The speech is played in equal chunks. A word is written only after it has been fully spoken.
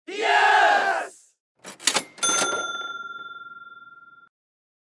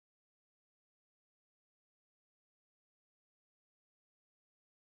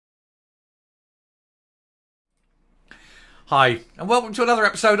Hi, and welcome to another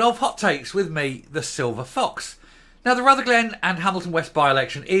episode of Hot Takes with me, the Silver Fox. Now, the Rutherglen and Hamilton West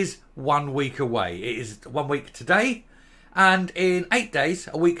by-election is 1 week away. It is 1 week today, and in 8 days,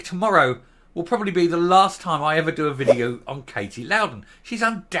 a week tomorrow, will probably be the last time I ever do a video on Katy Loudon. She's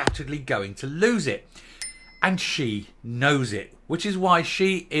undoubtedly going to lose it, and she knows it, which is why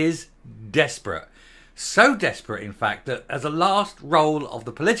she is desperate. So desperate, in fact, that as a last roll of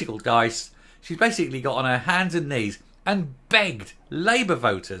the political dice, she's basically got on her hands and knees and begged Labour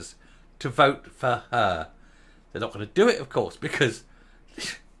voters to vote for her. They're not going to do it, of course, because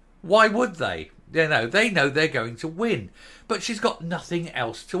why would they? They know they're going to win. But she's got nothing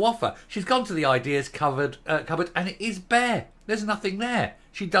else to offer. She's gone to the ideas cupboard and it is bare. There's nothing there.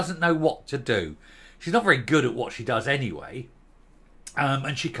 She doesn't know what to do. She's not very good at what she does anyway.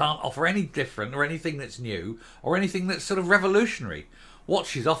 And she can't offer any different or anything that's new or anything that's sort of revolutionary. What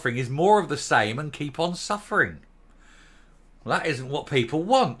she's offering is more of the same and keep on suffering. Well, that isn't what people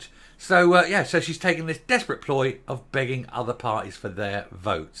want. So, so she's taken this desperate ploy of begging other parties for their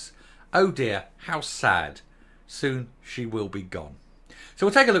votes. Oh dear, how sad. Soon she will be gone. So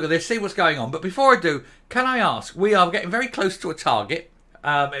we'll take a look at this, see what's going on. But before I do, can I ask, we are getting very close to a target.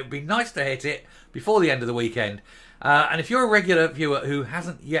 It would be nice to hit it before the end of the weekend. And if you're a regular viewer who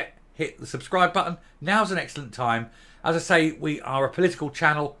hasn't yet hit the subscribe button, now's an excellent time. As I say, we are a political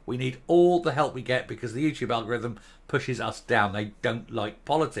channel. We need all the help we get because the YouTube algorithm pushes us down. They don't like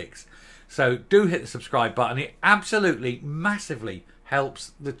politics. So do hit the subscribe button. It absolutely, massively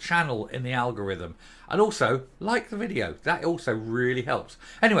helps the channel in the algorithm. And also, like the video. That also really helps.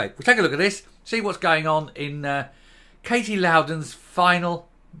 Anyway, we'll take a look at this, see what's going on in Katy Loudon's final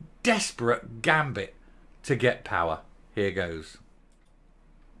desperate gambit to get power. Here goes.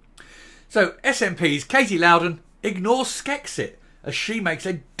 So, SNP's Katy Loudon ignores Skexit as she makes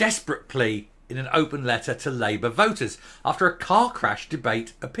a desperate plea in an open letter to Labour voters after a car crash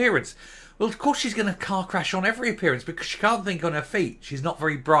debate appearance. Well, of course she's going to car crash on every appearance because she can't think on her feet. She's not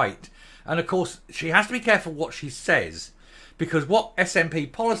very bright. And of course, she has to be careful what she says because what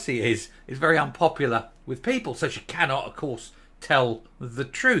SNP policy is very unpopular with people. So she cannot, of course, tell the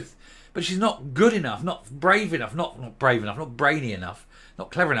truth. But she's not good enough, not brave enough, not brainy enough,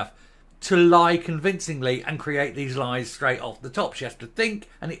 not clever enough to lie convincingly and create these lies straight off the top. She has to think,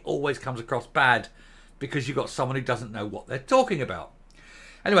 and it always comes across bad because you've got someone who doesn't know what they're talking about.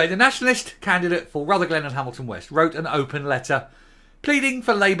 Anyway, the nationalist candidate for Rutherglen and Hamilton West wrote an open letter pleading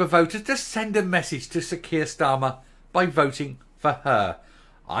for Labour voters to send a message to Sir Keir Starmer by voting for her.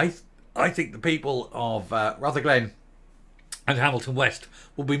 I think the people of Rutherglen and Hamilton West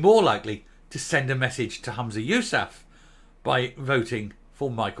will be more likely to send a message to Humza Yousaf by voting for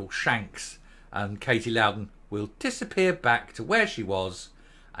Michael Shanks, and Katy Loudon will disappear back to where she was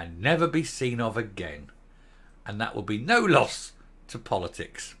and never be seen of again. And that will be no loss to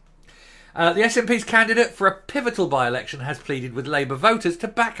politics. The SNP's candidate for a pivotal by-election has pleaded with Labour voters to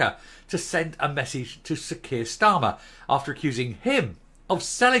back her to send a message to Sir Keir Starmer after accusing him of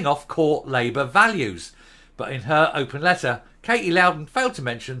selling off core Labour values. But in her open letter, Katy Loudon failed to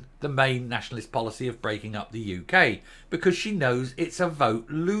mention the main nationalist policy of breaking up the UK because she knows it's a vote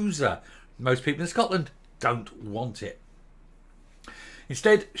loser. Most people in Scotland don't want it.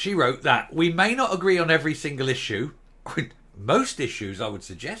 Instead, she wrote that we may not agree on every single issue, most issues I would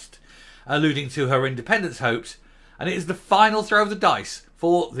suggest, alluding to her independence hopes, and it is the final throw of the dice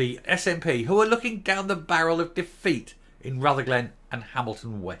for the SNP who are looking down the barrel of defeat in Rutherglen and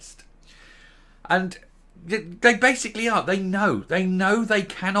Hamilton West. And they basically are. They know they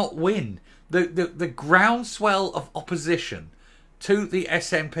cannot win. The groundswell of opposition to the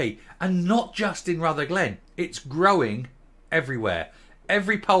SNP, and not just in Rutherglen, it's growing everywhere.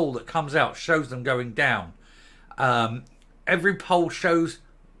 Every poll that comes out shows them going down. Every poll shows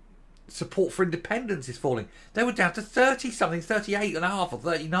support for independence is falling. They were down to 30-something, 38.5 or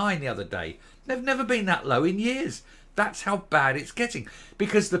 39 the other day. They've never been that low in years. That's how bad it's getting.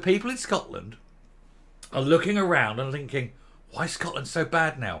 Because the people in Scotland are looking around and thinking, why is Scotland so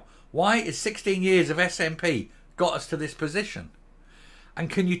bad now? Why is 16 years of SNP got us to this position? And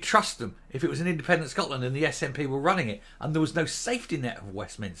can you trust them if it was an independent Scotland and the SNP were running it and there was no safety net of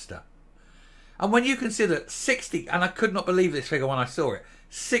Westminster? And when you consider 60, and I could not believe this figure when I saw it,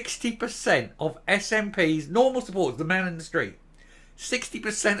 60% of SNP's normal supporters, the man in the street,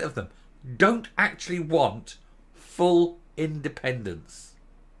 60% of them don't actually want full independence.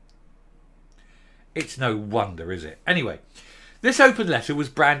 It's no wonder, is it? Anyway, this open letter was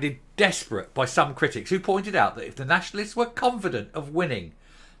branded desperate by some critics who pointed out that if the Nationalists were confident of winning,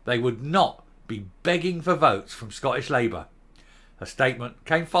 they would not be begging for votes from Scottish Labour. Her statement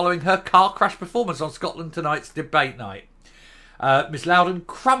came following her car crash performance on Scotland Tonight's debate night. Miss Loudon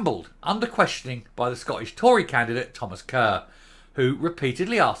crumbled under questioning by the Scottish Tory candidate Thomas Kerr, who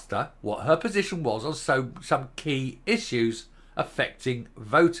repeatedly asked her what her position was on some key issues affecting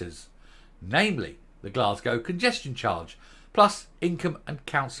voters, namely the Glasgow congestion charge, plus income and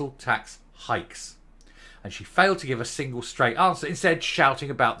council tax hikes. And she failed to give a single straight answer, instead shouting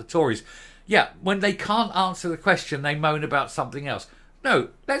about the Tories. Yeah, when they can't answer the question, they moan about something else. No,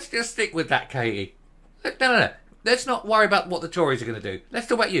 let's just stick with that, Katie. No. Let's not worry about what the Tories are going to do. Let's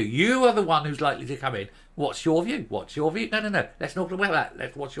talk about you. You are the one who's likely to come in. What's your view? What's your view? No. Let's not talk about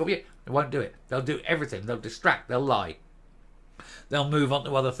that. What's your view? They won't do it. They'll do everything. They'll distract. They'll lie. They'll move on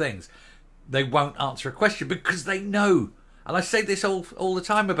to other things. They won't answer a question because they know. And I say this all the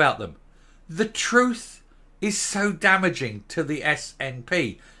time about them. The truth is so damaging to the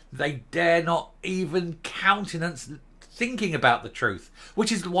SNP. They dare not even countenance thinking about the truth,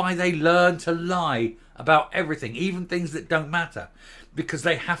 which is why they learn to lie about everything, even things that don't matter, because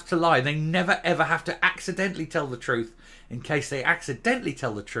they have to lie. They never ever have to accidentally tell the truth in case they accidentally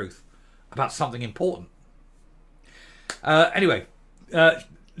tell the truth about something important. Anyway,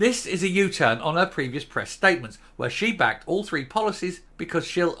 this is a U-turn on her previous press statements, where she backed all three policies because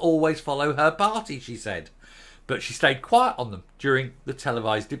she'll always follow her party, she said. But she stayed quiet on them during the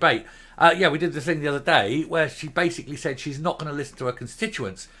televised debate. We did this thing the other day where she basically said she's not going to listen to her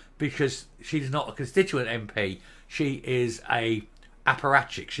constituents because she's not a constituent MP. She is a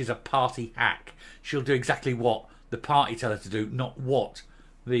apparatchik. She's a party hack. She'll do exactly what the party tell her to do, not what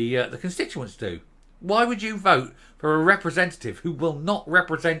the constituents do. Why would you vote for a representative who will not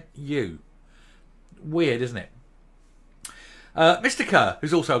represent you? Weird, isn't it? Mr Kerr,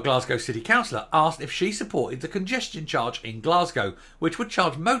 who's also a Glasgow City Councillor, asked if she supported the congestion charge in Glasgow, which would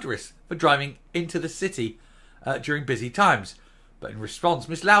charge motorists for driving into the city during busy times. But in response,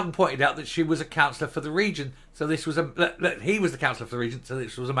 Miss Loudon pointed out that she was a councillor for the region, so this was he was the councillor for the region, so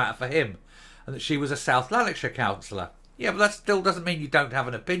this was a matter for him, and that she was a South Lanarkshire councillor. Yeah, but that still doesn't mean you don't have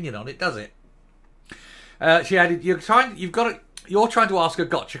an opinion on it, does it? She added, "You're trying to ask a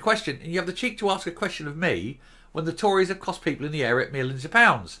gotcha question, and you have the cheek to ask a question of me when the Tories have cost people in the area millions of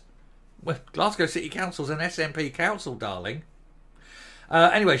pounds." Well, Glasgow City Council's an SNP council, darling.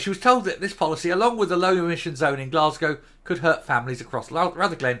 Anyway, she was told that this policy, along with the low emission zone in Glasgow, could hurt families across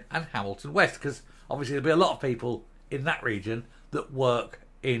Rutherglen and Hamilton West, because obviously there'll be a lot of people in that region that work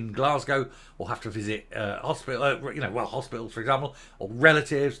in Glasgow or have to visit hospitals, for example, or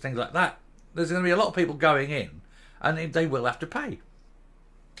relatives, things like that. There's going to be a lot of people going in, and they will have to pay.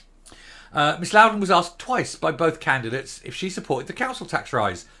 Miss Loudon was asked twice by both candidates if she supported the council tax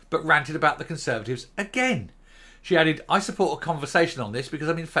rise, but ranted about the Conservatives again. She added, "I support a conversation on this because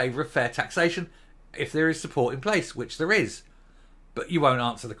I'm in favour of fair taxation if there is support in place," which there is. But you won't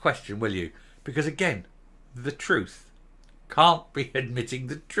answer the question, will you? Because again, the truth. Can't be admitting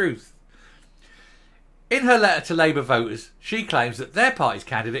the truth. In her letter to Labour voters, she claims that their party's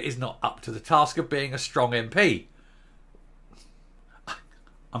candidate is not up to the task of being a strong MP.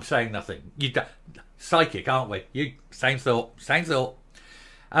 I'm saying nothing. Psychic, aren't we? Same thought.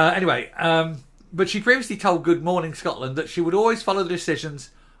 But she previously told Good Morning Scotland that she would always follow the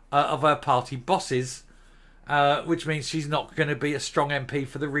decisions of her party bosses, which means she's not going to be a strong MP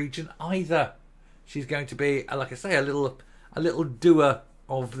for the region either. She's going to be, like I say, a little doer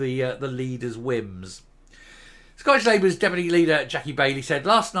of the leader's whims. Scottish Labour's Deputy Leader Jackie Baillie said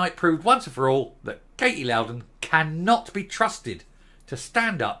last night proved once and for all that Katy Loudon cannot be trusted to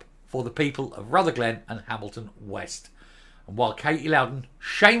stand up for the people of Rutherglen and Hamilton West. And while Katy Loudon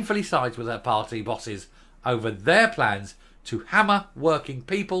shamefully sides with her party bosses over their plans to hammer working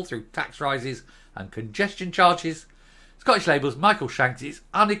people through tax rises and congestion charges, Scottish Labour's Michael Shanks is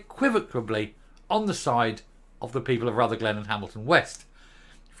unequivocally on the side of the people of Rutherglen and Hamilton West.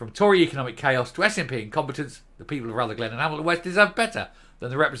 From Tory economic chaos to SNP incompetence, the people of Rutherglen and Hamilton West deserve better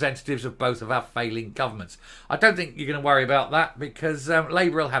than the representatives of both of our failing governments. I don't think you're going to worry about that because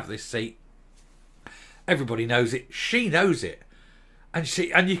Labour will have this seat. Everybody knows it. She knows it.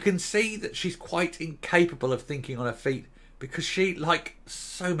 And you can see that she's quite incapable of thinking on her feet because she, like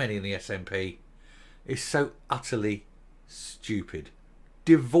so many in the SNP, is so utterly stupid,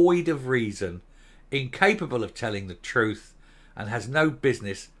 devoid of reason, incapable of telling the truth, and has no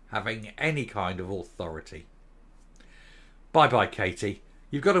business having any kind of authority. Bye-bye, Katy.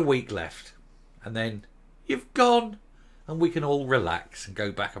 You've got a week left. And then you've gone. And we can all relax and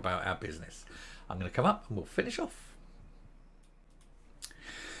go back about our business. I'm going to come up and we'll finish off.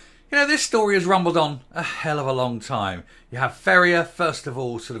 You know, this story has rumbled on a hell of a long time. You have Ferrier, first of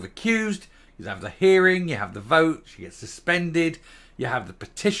all, sort of accused. You have the hearing. You have the vote. She gets suspended. You have the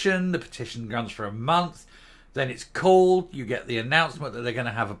petition. The petition runs for a month. Then it's called, you get the announcement that they're going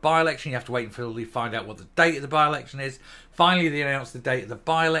to have a by-election. You have to wait until you find out what the date of the by-election is. Finally, they announce the date of the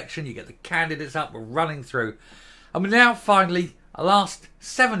by-election. You get the candidates up, we're running through. And we're now finally, the last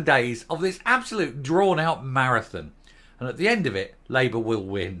 7 days of this absolute drawn-out marathon. And at the end of it, Labour will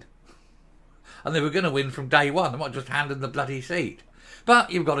win. And they were going to win from day one. They might just hand them the bloody seat.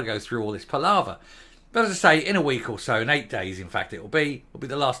 But you've got to go through all this palaver. But as I say, in a week or so, in 8 days, in fact, it'll be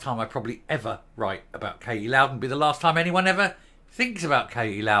the last time I probably ever write about Katy Loudon. It'll be the last time anyone ever thinks about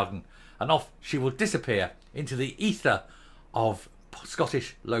Katy Loudon. And off she will disappear into the ether of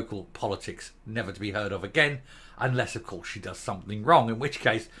Scottish local politics, never to be heard of again, unless, of course, she does something wrong, in which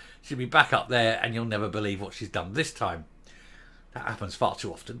case she'll be back up there and you'll never believe what she's done this time. That happens far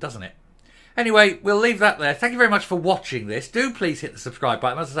too often, doesn't it? Anyway, we'll leave that there. Thank you very much for watching this. Do please hit the subscribe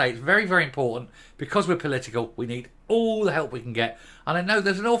button. As I say, it's very, very important. Because we're political, we need all the help we can get. And I know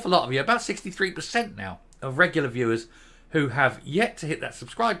there's an awful lot of you, about 63% now, of regular viewers who have yet to hit that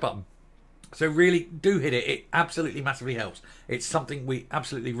subscribe button. So really do hit it. It absolutely massively helps. It's something we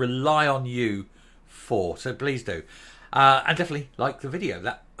absolutely rely on you for. So please do. And definitely like the video.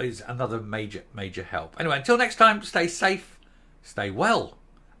 That is another major, major help. Anyway, until next time, stay safe, stay well,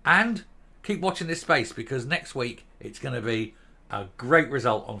 and keep watching this space, because next week it's going to be a great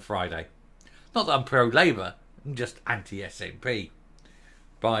result on Friday. Not that I'm pro-Labour, I'm just anti-SNP.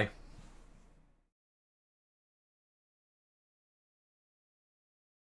 Bye.